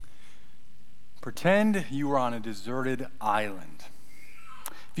Pretend you were on a deserted island.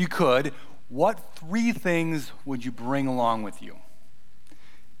 If you could, what three things would you bring along with you?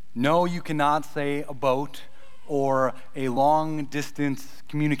 No, you cannot say a boat or a long-distance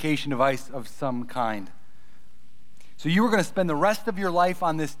communication device of some kind. So you were going to spend the rest of your life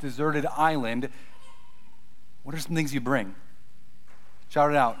on this deserted island. What are some things you bring?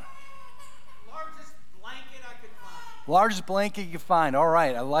 Shout it out. Largest blanket I could find. Largest blanket you could find. All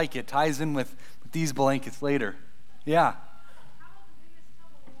right, I like it. Ties in with these blankets later. Yeah. How about the biggest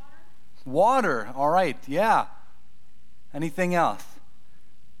tub of water? Water. All right, yeah. Anything else?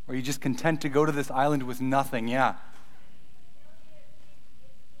 Or are you just content to go to this island with nothing? Yeah.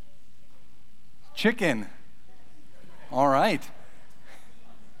 Chicken. All right.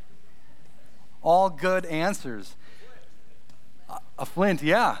 All good answers. A flint,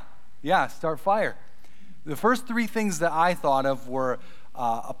 yeah. Yeah, start fire. The first three things that I thought of were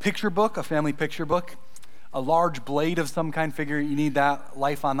a picture book, a family picture book, a large blade of some kind, figure you need that,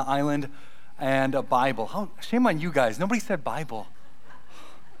 life on the island, and a Bible. Shame on you guys. Nobody said Bible.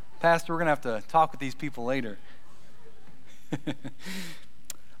 Pastor, we're going to have to talk with these people later.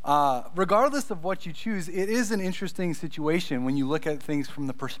 Regardless of what you choose, it is an interesting situation when you look at things from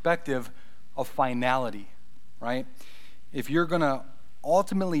the perspective of finality, right? If you're going to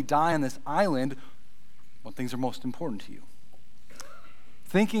ultimately die on this island, what things are most important to you?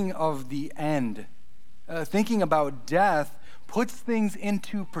 Thinking of the end, thinking about death puts things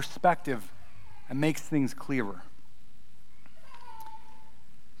into perspective and makes things clearer.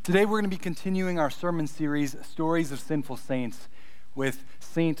 Today we're going to be continuing our sermon series, Stories of Sinful Saints, with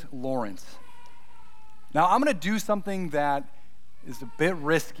St. Lawrence. Now I'm going to do something that is a bit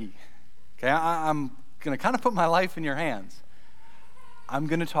risky. Okay, I'm going to kind of put my life in your hands. I'm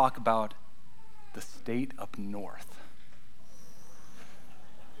going to talk about the state up north.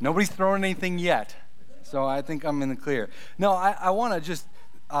 Nobody's thrown anything yet, so I think I'm in the clear. No, I want to just,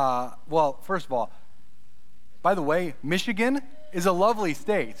 first of all, by the way, Michigan is a lovely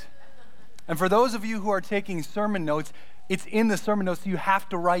state. And for those of you who are taking sermon notes, it's in the sermon notes, so you have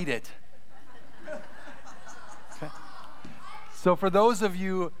to write it. Okay. So for those of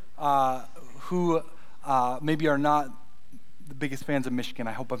you who maybe are not the biggest fans of Michigan,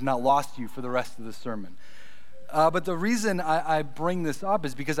 I hope I've not lost you for the rest of the sermon. But the reason I bring this up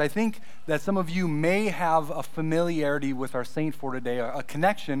is because I think that some of you may have a familiarity with our saint for today, a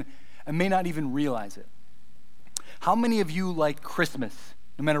connection, and may not even realize it. How many of you like Christmas,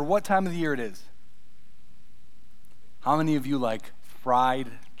 no matter what time of the year it is? How many of you like fried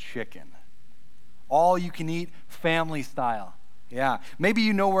chicken? All you can eat, family style. Yeah, maybe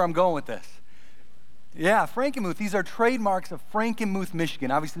you know where I'm going with this. Yeah, Frankenmuth. These are trademarks of Frankenmuth, Michigan.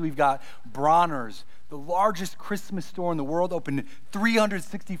 Obviously, we've got Bronner's, the largest Christmas store in the world, open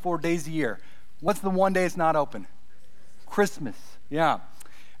 364 days a year. What's the one day it's not open? Christmas. Yeah.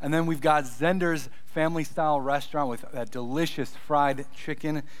 And then we've got Zender's family-style restaurant with that delicious fried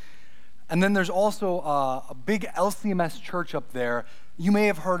chicken. And then there's also a big LCMS church up there you may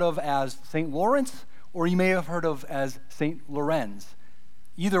have heard of as St. Lawrence, or you may have heard of as St. Lorenz.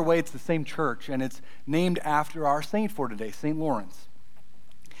 Either way, it's the same church, and it's named after our saint for today, St. Lawrence.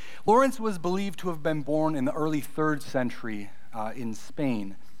 Lawrence was believed to have been born in the early 3rd century in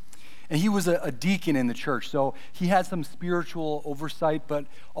Spain. And he was a deacon in the church, so he had some spiritual oversight, but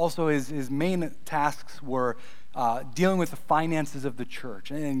also his main tasks were dealing with the finances of the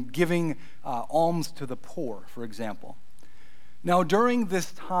church and giving alms to the poor, for example. Now, during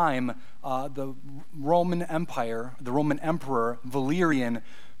this time, the Roman Empire, the Roman Emperor Valerian,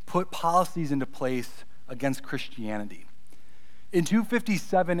 put policies into place against Christianity. In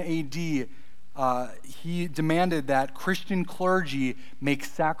 257 AD, he demanded that Christian clergy make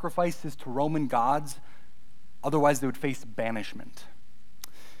sacrifices to Roman gods, otherwise they would face banishment.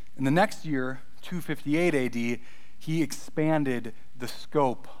 In the next year, 258 AD, he expanded the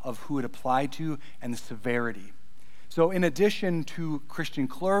scope of who it applied to and the severity. So in addition to Christian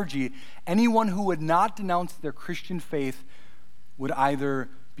clergy, anyone who would not denounce their Christian faith would either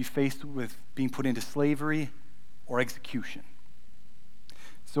be faced with being put into slavery or execution.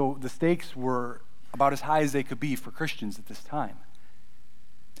 So the stakes were about as high as they could be for Christians at this time.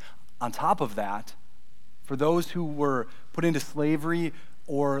 On top of that, for those who were put into slavery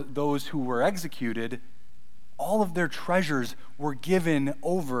or those who were executed, all of their treasures were given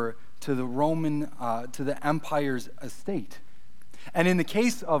over to the Roman, to the empire's estate. And in the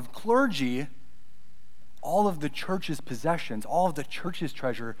case of clergy, all of the church's possessions, all of the church's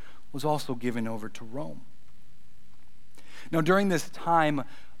treasure was also given over to Rome. Now, during this time,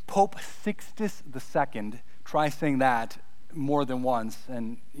 Pope Sixtus II, try saying that more than once,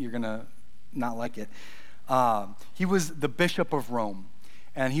 and you're going to not like it. He was the Bishop of Rome,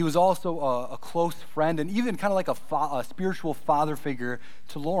 and he was also a close friend and even kind of like a spiritual father figure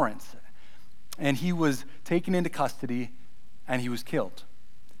to Lawrence. And he was taken into custody, and he was killed.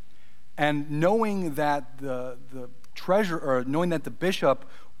 And knowing that the bishop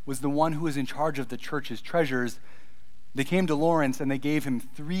was the one who was in charge of the church's treasures, they came to Lawrence and they gave him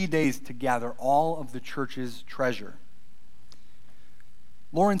 3 days to gather all of the church's treasure.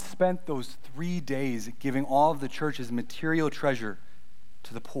 Lawrence spent those 3 days giving all of the church's material treasure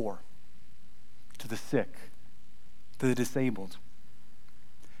to the poor, to the sick, to the disabled.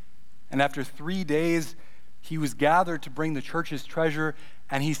 And after 3 days, he was gathered to bring the church's treasure,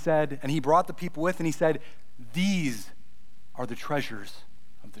 and he brought the people with, and he said, "These are the treasures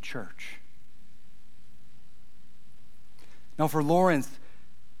of the church." Now for Lawrence,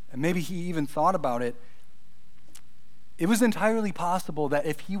 and maybe he even thought about it, it was entirely possible that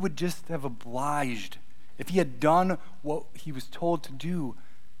if he would just have obliged, if he had done what he was told to do,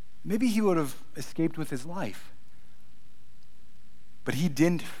 maybe he would have escaped with his life. But he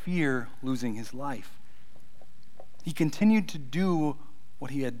didn't fear losing his life. He continued to do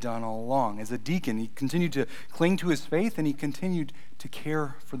what he had done all along. As a deacon, he continued to cling to his faith, and he continued to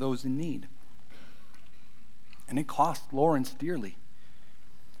care for those in need. And it cost Lawrence dearly.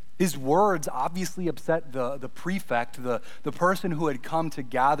 His words obviously upset the prefect, the person who had come to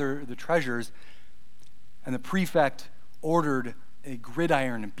gather the treasures, and the prefect ordered a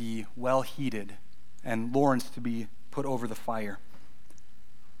gridiron be well heated and Lawrence to be put over the fire.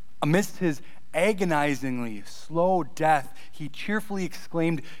 Amidst his agonizingly slow death, he cheerfully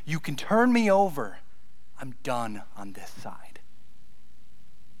exclaimed, "You can turn me over. I'm done on this side."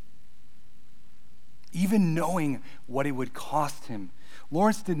 Even knowing what it would cost him,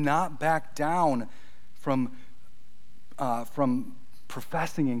 Lawrence did not back down from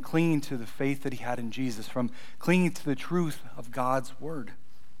professing and clinging to the faith that he had in Jesus, from clinging to the truth of God's word.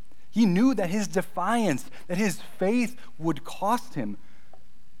 He knew that his defiance, that his faith would cost him,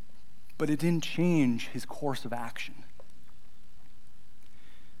 but it didn't change his course of action.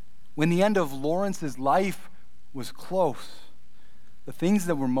 When the end of Lawrence's life was close, the things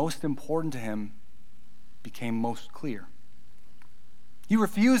that were most important to him became most clear. He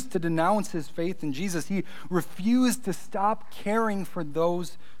refused to denounce his faith in Jesus. He refused to stop caring for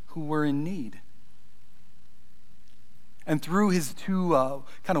those who were in need. And through his two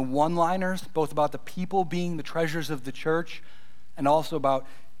kind of one-liners, both about the people being the treasures of the church and also about,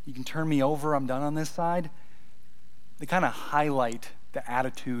 "You can turn me over, I'm done on this side," they kind of highlight the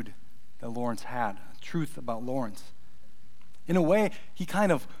attitude that Lawrence had, the truth about Lawrence. In a way, he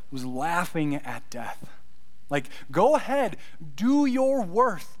kind of was laughing at death. Like, go ahead, do your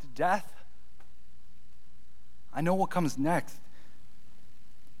worst, death. I know what comes next.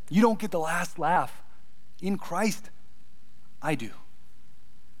 You don't get the last laugh. In Christ, I do.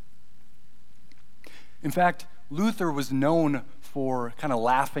 In fact, Luther was known for kind of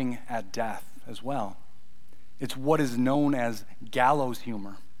laughing at death as well. It's what is known as gallows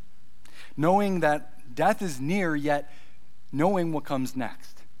humor. Knowing that death is near, yet knowing what comes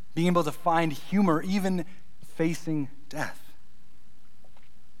next. Being able to find humor even facing death.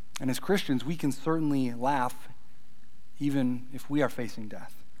 And as Christians, we can certainly laugh even if we are facing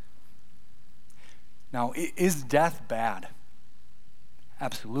death. Now, is death bad?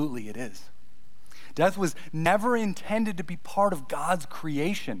 Absolutely it is. Death was never intended to be part of God's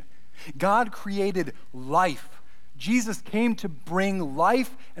creation. God created life. Jesus came to bring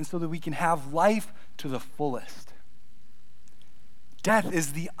life, and so that we can have life to the fullest. Death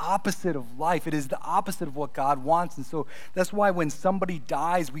is the opposite of life. It is the opposite of what God wants. And so that's why when somebody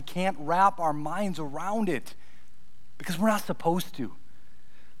dies, we can't wrap our minds around it because we're not supposed to.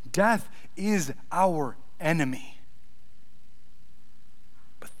 Death is our enemy.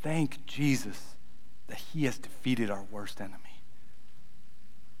 But thank Jesus that he has defeated our worst enemy.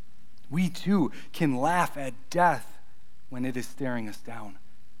 We too can laugh at death when it is staring us down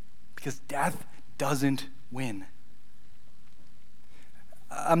because death doesn't win.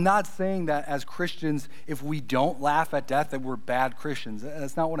 I'm not saying that as Christians, if we don't laugh at death, that we're bad Christians.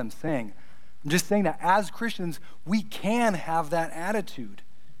 That's not what I'm saying. I'm just saying that as Christians, we can have that attitude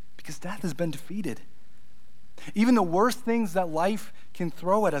because death has been defeated. Even the worst things that life can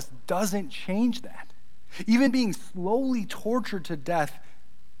throw at us doesn't change that. Even being slowly tortured to death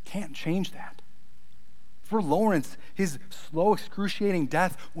can't change that. For Lawrence, his slow, excruciating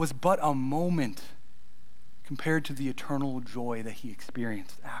death was but a moment compared to the eternal joy that he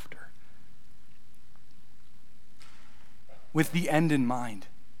experienced after. With the end in mind,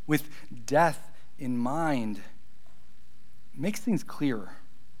 with death in mind, it makes things clearer.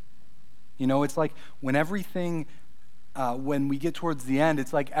 You know, it's like when when we get towards the end,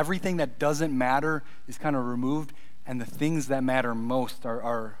 it's like everything that doesn't matter is kind of removed, and the things that matter most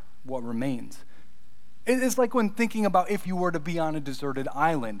are what remains. It's like when thinking about if you were to be on a deserted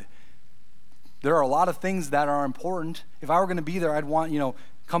island. There are a lot of things that are important. If I were going to be there, I'd want,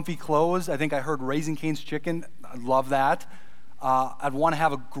 comfy clothes. I think I heard Raising Cane's chicken. I love that. I'd want to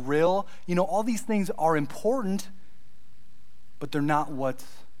have a grill. All these things are important, but they're not what's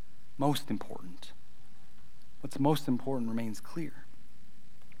most important. What's most important remains clear.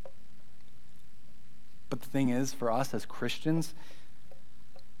 But the thing is, for us as Christians,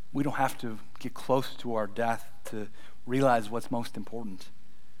 we don't have to get close to our death to realize what's most important.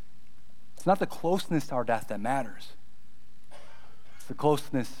 It's not the closeness to our death that matters. It's the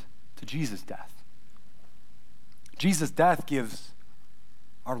closeness to Jesus' death. Jesus' death gives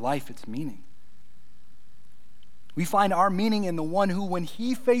our life its meaning. We find our meaning in the one who, when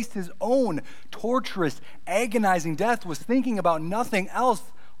he faced his own torturous, agonizing death, was thinking about nothing else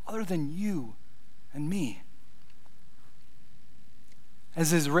other than you and me.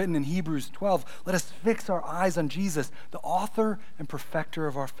 As is written in Hebrews 12, let us fix our eyes on Jesus, the author and perfecter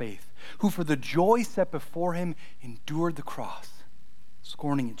of our faith, who for the joy set before him endured the cross,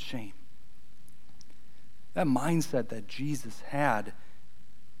 scorning its shame. That mindset that Jesus had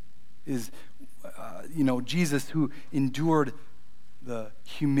is, Jesus who endured the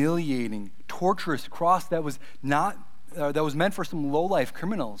humiliating, torturous cross that was meant for some low-life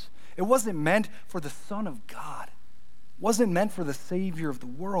criminals. It wasn't meant for the Son of God. Wasn't meant for the Savior of the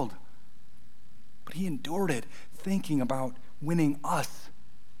world, but he endured it thinking about winning us,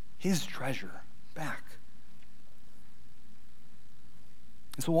 his treasure, back.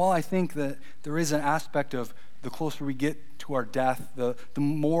 And so while I think that there is an aspect of the closer we get to our death, the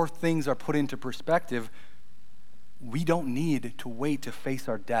more things are put into perspective, we don't need to wait to face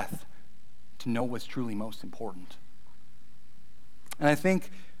our death to know what's truly most important. And I think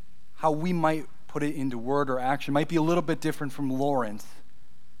how we might put it into word or action might be a little bit different from Lawrence.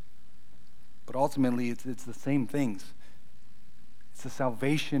 But ultimately, it's the same things. It's the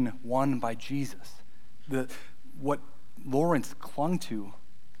salvation won by Jesus. What Lawrence clung to,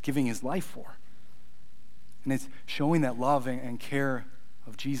 giving his life for. And it's showing that love and care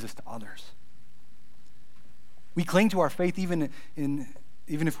of Jesus to others. We cling to our faith even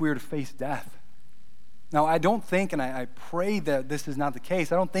if we were to face death. Now, I don't think, and I pray that this is not the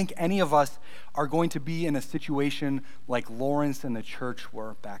case, I don't think any of us are going to be in a situation like Lawrence and the church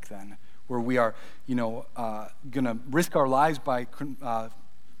were back then, where we are, going to risk our lives by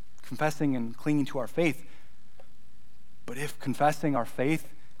confessing and clinging to our faith. But if confessing our faith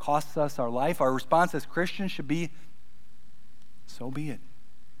costs us our life, our response as Christians should be, so be it.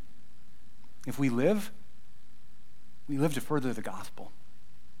 If we live to further the gospel.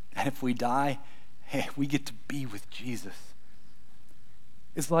 And if we die, hey, we get to be with Jesus.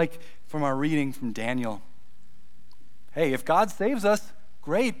 It's like from our reading from Daniel. Hey, if God saves us,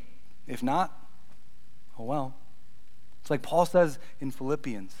 great. If not, oh well. It's like Paul says in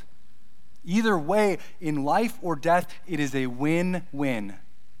Philippians. Either way, in life or death, it is a win-win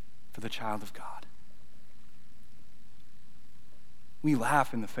for the child of God. We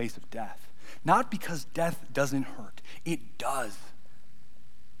laugh in the face of death. Not because death doesn't hurt. It does.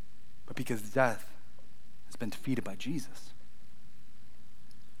 But because death has been defeated by Jesus.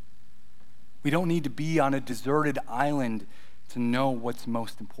 We don't need to be on a deserted island to know what's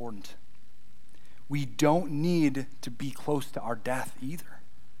most important. We don't need to be close to our death either.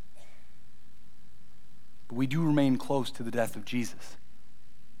 But we do remain close to the death of Jesus.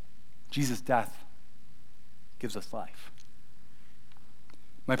 Jesus' death gives us life.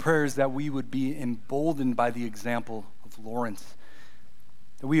 My prayer is that we would be emboldened by the example of Lawrence,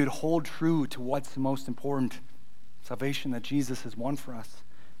 that we would hold true to what's most important, salvation that Jesus has won for us,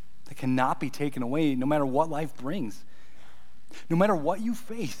 that cannot be taken away no matter what life brings, no matter what you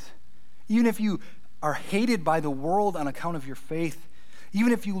face, even if you are hated by the world on account of your faith,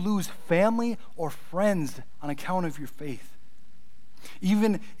 even if you lose family or friends on account of your faith,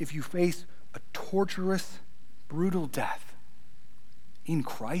 even if you face a torturous, brutal death, in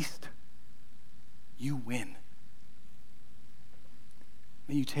Christ, you win.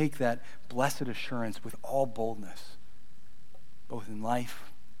 May you take that blessed assurance with all boldness, both in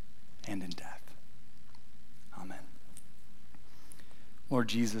life and in death. Amen. Lord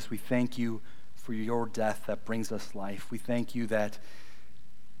Jesus, we thank you for your death that brings us life. We thank you that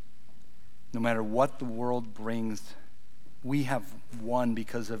no matter what the world brings, we have won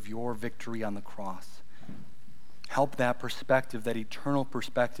because of your victory on the cross. Help that perspective, that eternal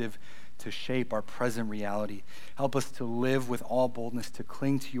perspective, to shape our present reality. Help us to live with all boldness, to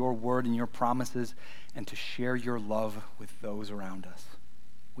cling to your word and your promises, and to share your love with those around us.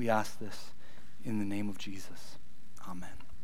 We ask this in the name of Jesus. Amen.